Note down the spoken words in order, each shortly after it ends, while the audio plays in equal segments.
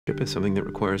is something that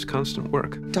requires constant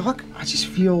work. Doc, I just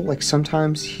feel like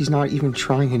sometimes he's not even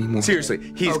trying anymore. Seriously,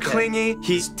 he's clingy,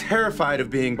 he's terrified of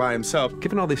being by himself.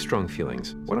 Given all these strong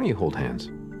feelings, why don't you hold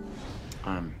hands?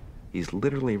 He's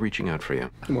literally reaching out for you.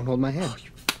 You won't hold my hand.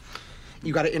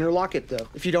 You gotta interlock it, though.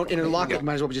 If you don't interlock it, you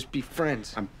might as well just be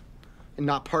friends. And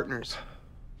not partners.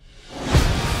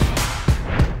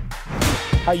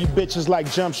 How you bitches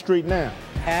like Jump Street now?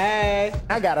 Hey.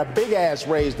 I got a big ass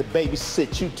raise to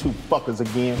babysit you two fuckers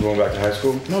again. You going back to high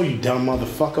school? No, you dumb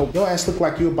motherfucker. Your ass look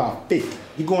like you about 50.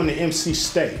 You going to MC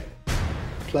State.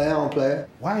 Play on, play.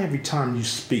 Why every time you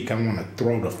speak, I want to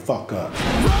throw the fuck up?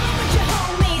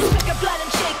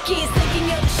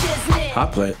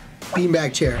 Hot plate.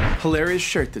 Beanbag chair. Hilarious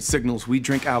shirt that signals we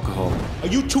drink alcohol. Are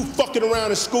you two fucking around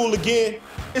in school again?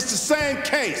 It's the same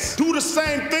case. Do the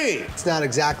same thing. It's not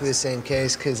exactly the same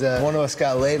case, because one of us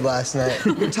got laid last night.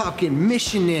 We're talking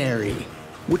missionary.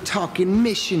 We're talking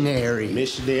missionary.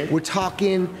 Missionary? We're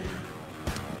talking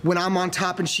when I'm on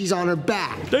top and she's on her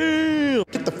back. Damn!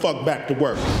 Get the fuck back to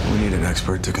work. We need an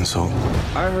expert to consult.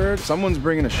 I heard someone's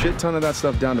bringing a shit ton of that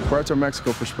stuff down to Puerto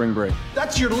Mexico for spring break.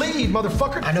 That's your lead,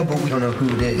 motherfucker. I know, but we don't know who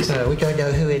it is. We don't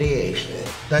know who it is.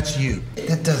 That's you.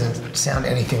 That doesn't sound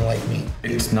anything like me.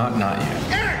 It's not you.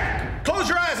 Eric! Close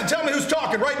your eyes and tell me who's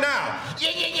talking right now!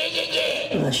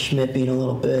 Schmidt being a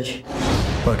little bitch.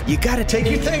 Look, you gotta take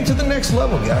your thing to the next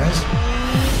level, guys.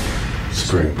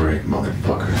 Spring break,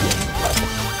 motherfucker.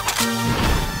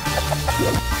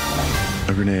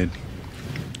 A grenade.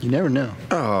 You never know.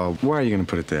 Oh, why are you gonna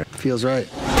put it there? Feels right.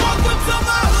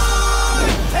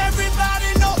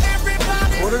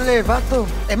 Orale, vato.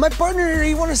 Hey, my partner here,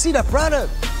 he wanna see the product.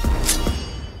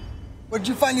 Where'd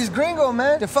you find these gringo,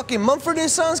 man? The fucking Mumford &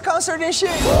 Sons concert and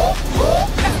shit?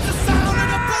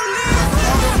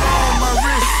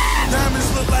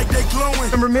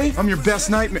 Remember me? I'm your best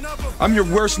nightmare. I'm your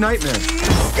worst nightmare.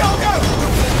 Go, go!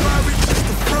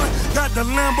 Got the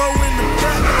Lambo in the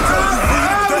back.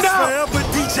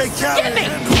 Get me!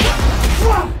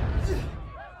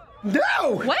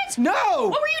 No! What? No!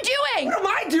 What were you doing? What am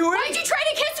I doing? Why'd you try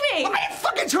to kiss me? I didn't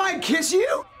fucking try and kiss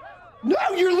you! No,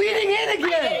 you're leaning in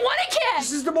again! I didn't want to kiss!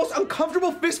 This is the most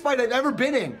uncomfortable fist fight I've ever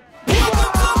been in.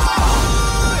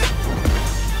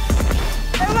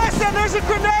 Hey, listen, there's a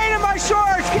grenade in my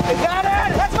shorts. You got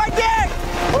it? That's my dick.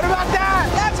 What about that?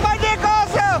 That's my dick